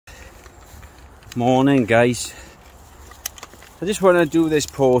Morning, guys. I just want to do this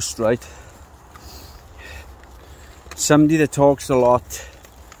post, right? Somebody that talks a lot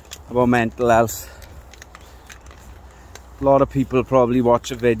about mental health. A lot of people probably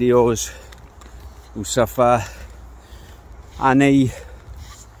watch the videos who suffer, and they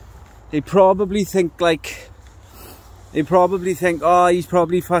probably think oh, he's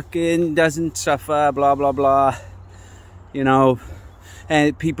probably fucking doesn't suffer, blah blah blah, you know.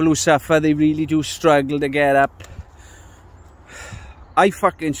 And people who suffer, they really do struggle to get up. I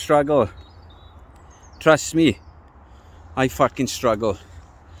fucking struggle. Trust me, I fucking struggle.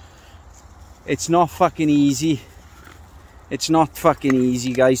 It's not fucking easy. It's not fucking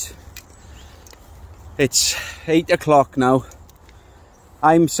easy, guys. It's 8 o'clock now.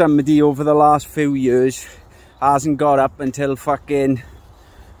 I'm somebody over the last few years hasn't got up until fucking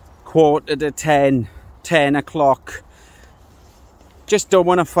 9:45, 10 o'clock. Just don't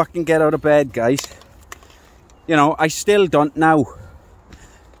want to fucking get out of bed, guys. You know, I still don't now.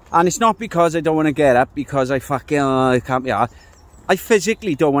 And it's not because I don't want to get up, because I fucking, I can't be arsed. I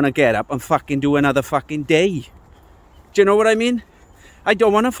physically don't want to get up and fucking do another fucking day. Do you know what I mean? I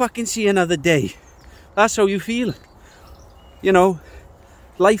don't want to fucking see another day. That's how you feel. You know,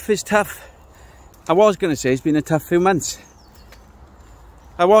 life is tough. I was going to say it's been a tough few months.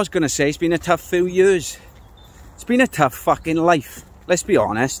 I was going to say it's been a tough few years. It's been a tough fucking life. Let's be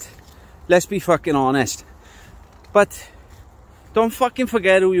honest. Let's be fucking honest. But don't fucking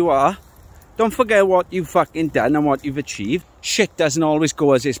forget who you are. Don't forget what you've fucking done and what you've achieved. Shit doesn't always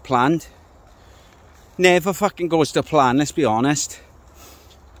go as it's planned. Never fucking goes to plan, let's be honest.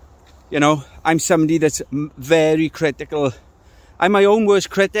 You know, I'm somebody that's very critical. I'm my own worst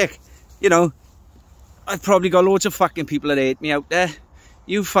critic. You know, I've probably got loads of fucking people that hate me out there.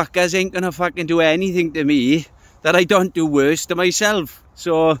 You fuckers ain't gonna fucking do anything to me that I don't do worse to myself.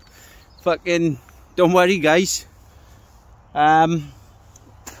 So, fucking, don't worry, guys. You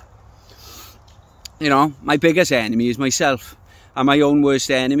know, my biggest enemy is myself. I'm my own worst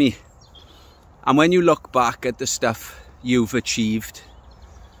enemy. And when you look back at the stuff you've achieved,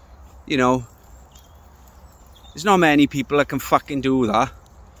 you know, there's not many people that can fucking do that.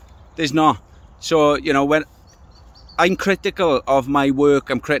 There's not. So, you know, when I'm critical of my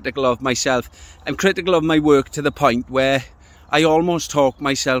work, I'm critical of myself. I'm critical of my work to the point where I almost talk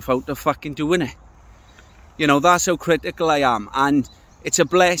myself out of fucking doing it. You know, that's how critical I am. And it's a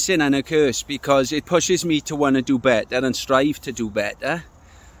blessing and a curse, because it pushes me to want to do better and strive to do better.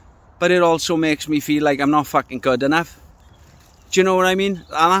 But it also makes me feel like I'm not fucking good enough. Do you know what I mean?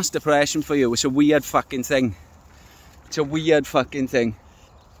 And that's depression for you. It's a weird fucking thing. It's a weird fucking thing.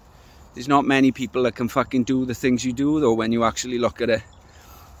 There's not many people that can fucking do the things you do, though, when you actually look at it.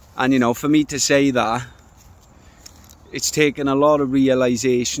 And, you know, for me to say that, it's taken a lot of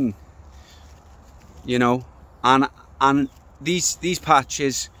realisation, you know. And these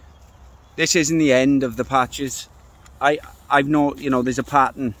patches, this isn't the end of the patches. I've known, you know, there's a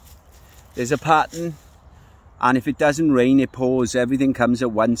pattern. There's a pattern. And if it doesn't rain, it pours. Everything comes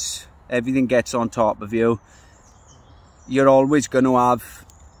at once. Everything gets on top of you. You're always going to have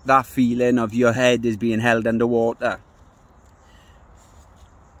that feeling of your head is being held underwater.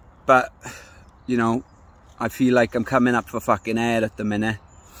 But, you know, I feel like I'm coming up for fucking air at the minute.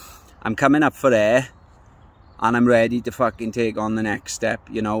 I'm coming up for air, and I'm ready to fucking take on the next step,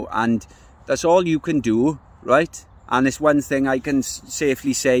 you know. And that's all you can do, right? And it's one thing I can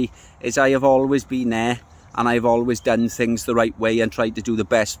safely say is I have always been there, and I've always done things the right way and tried to do the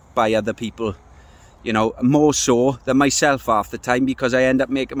best by other people. You know, more so than myself half the time, because I end up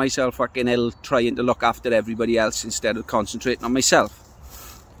making myself fucking ill trying to look after everybody else instead of concentrating on myself.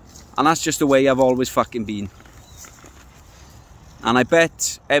 And that's just the way I've always fucking been. And I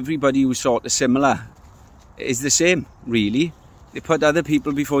bet everybody who's sort of similar is the same, really. You put other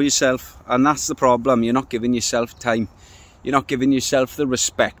people before yourself, and that's the problem. You're not giving yourself time. You're not giving yourself the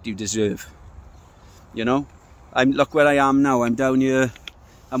respect you deserve. You know? Look where I am now. I'm down here.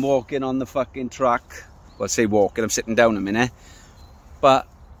 I'm walking on the fucking track. Well, I say walking, I'm sitting down a minute. But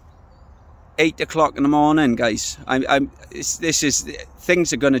 8 o'clock in the morning, guys.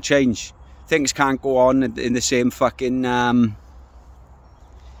 Things are going to change. Things can't go on in the same fucking...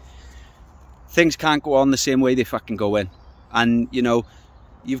 things can't go on the same way they fucking go in. And, you know,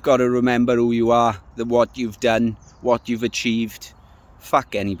 you've got to remember who you are, what you've done, what you've achieved.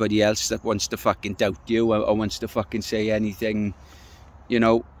 Fuck anybody else that wants to fucking doubt you or wants to fucking say anything. You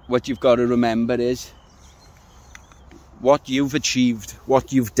know, what you've got to remember is what you've achieved,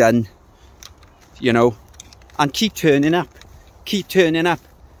 what you've done, you know, and keep turning up. Keep turning up.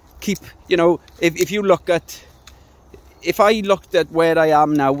 Keep, you know, if you look at, if I looked at where I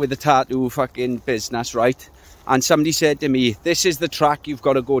am now with the tattoo fucking business, right, and somebody said to me, this is the track you've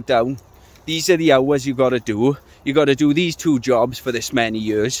got to go down, these are the hours you got to do, you got to do these 2 jobs for this many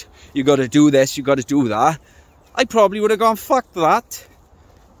years, you got to do this, you got to do that, I probably would have gone, fuck that.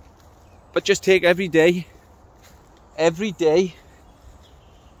 But just take every day, and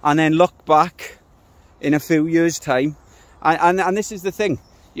then look back in a few years' time. And this is the thing,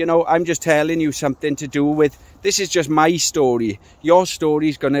 you know, I'm just telling you something to do with, this is just my story. Your story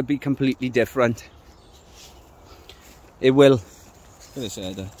is going to be completely different. It will.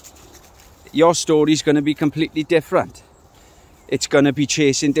 Your story is going to be completely different. It's going to be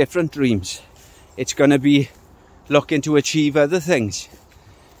chasing different dreams. It's going to be looking to achieve other things.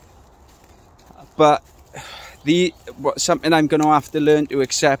 But something I'm going to have to learn to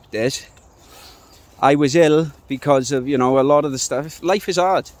accept is, I was ill because of, you know, a lot of the stuff. Life is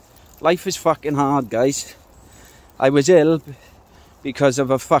hard. Life is fucking hard, guys. I was ill because of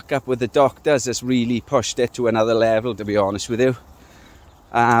a fuck up with the doctors that's really pushed it to another level, to be honest with you.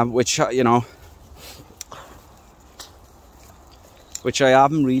 Which, you know, which I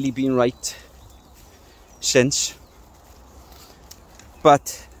haven't really been right since.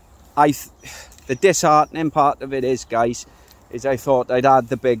 But the disheartening part of it is, guys, is I thought I'd had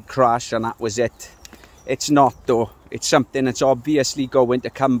the big crash and that was it. It's not, though. It's something that's obviously going to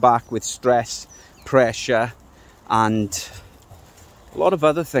come back with stress, pressure, and a lot of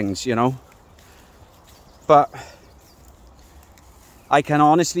other things, you know. But I can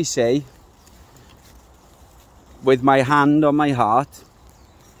honestly say, with my hand on my heart,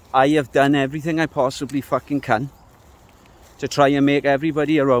 I have done everything I possibly fucking can to try and make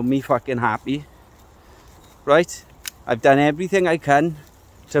everybody around me fucking happy. Right? I've done everything I can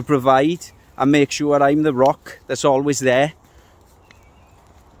to provide and make sure I'm the rock that's always there.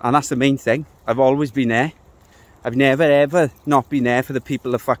 And that's the main thing. I've always been there. I've never ever not been there for the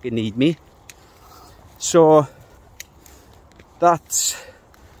people that fucking need me. So that's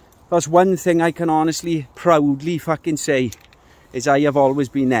one thing I can honestly, proudly fucking say, is I have always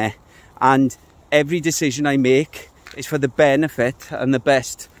been there. And every decision I make is for the benefit and the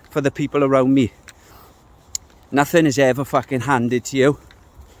best for the people around me. Nothing is ever fucking handed to you.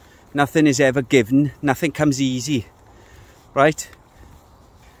 Nothing is ever given. Nothing comes easy. Right?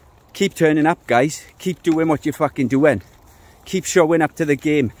 Keep turning up, guys. Keep doing what you're fucking doing. Keep showing up to the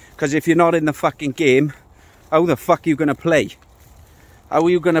game. Because if you're not in the fucking game, how the fuck are you going to play? How are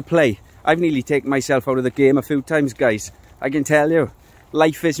you going to play? I've nearly taken myself out of the game a few times, guys. I can tell you.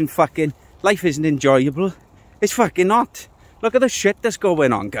 Life isn't enjoyable. It's fucking not. Look at the shit that's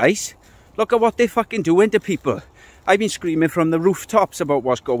going on, guys. Look at what they're fucking doing to people. I've been screaming from the rooftops about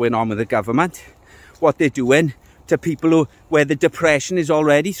what's going on with the government. What they're doing to people where the depression is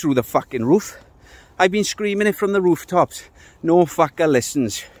already through the fucking roof. I've been screaming it from the rooftops. No fucker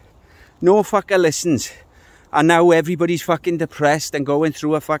listens. No fucker listens. And now everybody's fucking depressed and going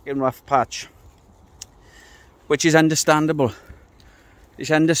through a fucking rough patch. Which is understandable.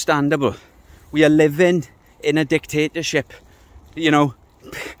 It's understandable. We are living in a dictatorship. You know,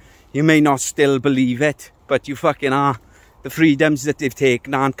 you may not still believe it, but you fucking are. The freedoms that they've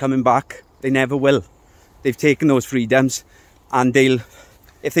taken aren't coming back. They never will. They've taken those freedoms, and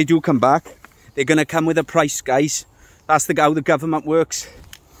if they do come back, they're going to come with a price, guys. That's how the government works.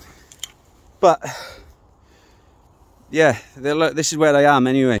 But yeah, this is where I am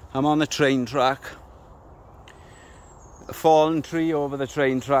anyway. I'm on the train track. A fallen tree over the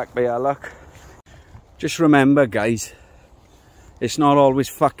train track by luck. Just remember, guys, it's not always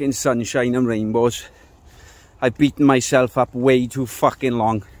fucking sunshine and rainbows. I've beaten myself up way too fucking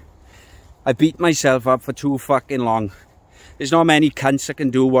long. I beat myself up for too fucking long. There's not many cunts that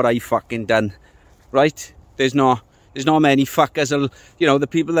can do what I fucking done. Right? There's not many fuckers that'll, you know, the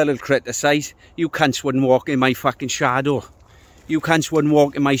people that'll criticise. You cunts wouldn't walk in my fucking shadow. You cunts wouldn't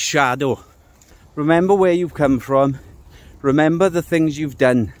walk in my shadow. Remember where you've come from. Remember the things you've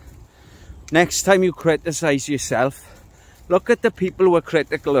done. Next time you criticise yourself, look at the people who are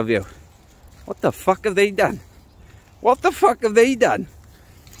critical of you. What the fuck have they done? What the fuck have they done?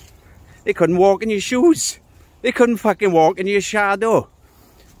 They couldn't walk in your shoes. They couldn't fucking walk in your shadow.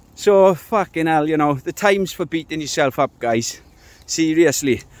 So, fucking hell, you know, the time's for beating yourself up, guys.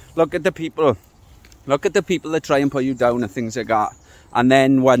 Seriously. Look at the people. Look at the people that try and put you down and things like that. And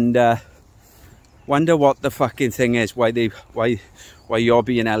then wonder what the fucking thing is, why you're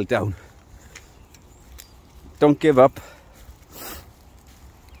being held down. Don't give up.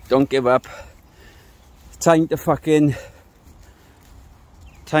 Don't give up. Time to fucking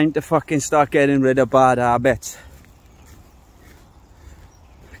start getting rid of bad habits.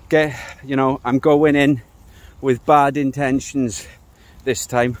 You know, I'm going in with bad intentions this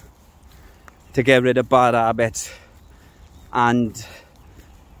time, to get rid of bad habits. And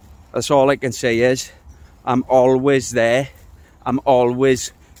that's all I can say is, I'm always there. I'm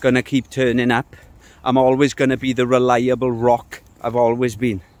always going to keep turning up. I'm always going to be the reliable rock I've always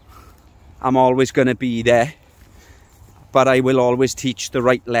been. I'm always going to be there. But I will always teach the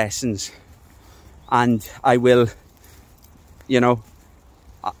right lessons. And I will, you know,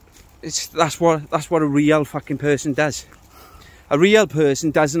 that's what a real fucking person does. A real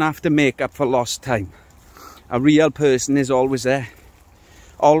person doesn't have to make up for lost time. A real person is always there.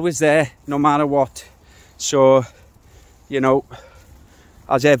 Always there, no matter what. So, you know,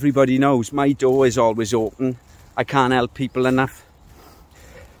 as everybody knows, my door is always open. I can't help people enough.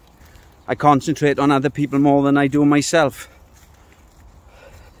 I concentrate on other people more than I do myself.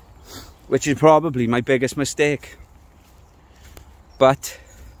 Which is probably my biggest mistake. But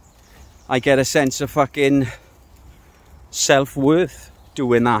I get a sense of fucking self-worth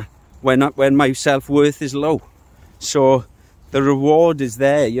doing that when my self-worth is low. So the reward is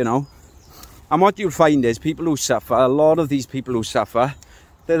there, you know. And what you'll find is people who suffer, a lot of these people who suffer,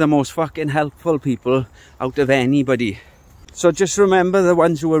 they're the most fucking helpful people out of anybody. So just remember the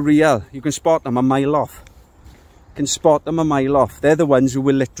ones who are real. You can spot them a mile off. You can spot them a mile off. They're the ones who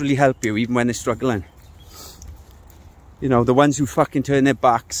will literally help you even when they're struggling. You know, the ones who fucking turn their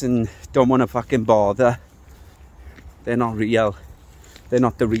backs and don't want to fucking bother, they're not real. They're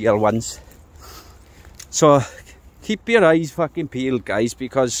not the real ones. So keep your eyes fucking peeled, guys,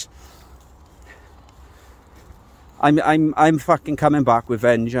 because I'm fucking coming back with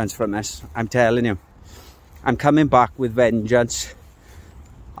vengeance from this. I'm telling you. I'm coming back with vengeance.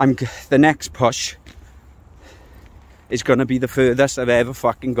 The next push is going to be the furthest I've ever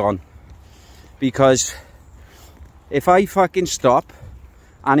fucking gone. Because if I fucking stop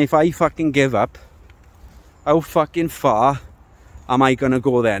and if I fucking give up, how fucking far am I going to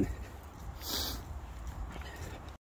go then?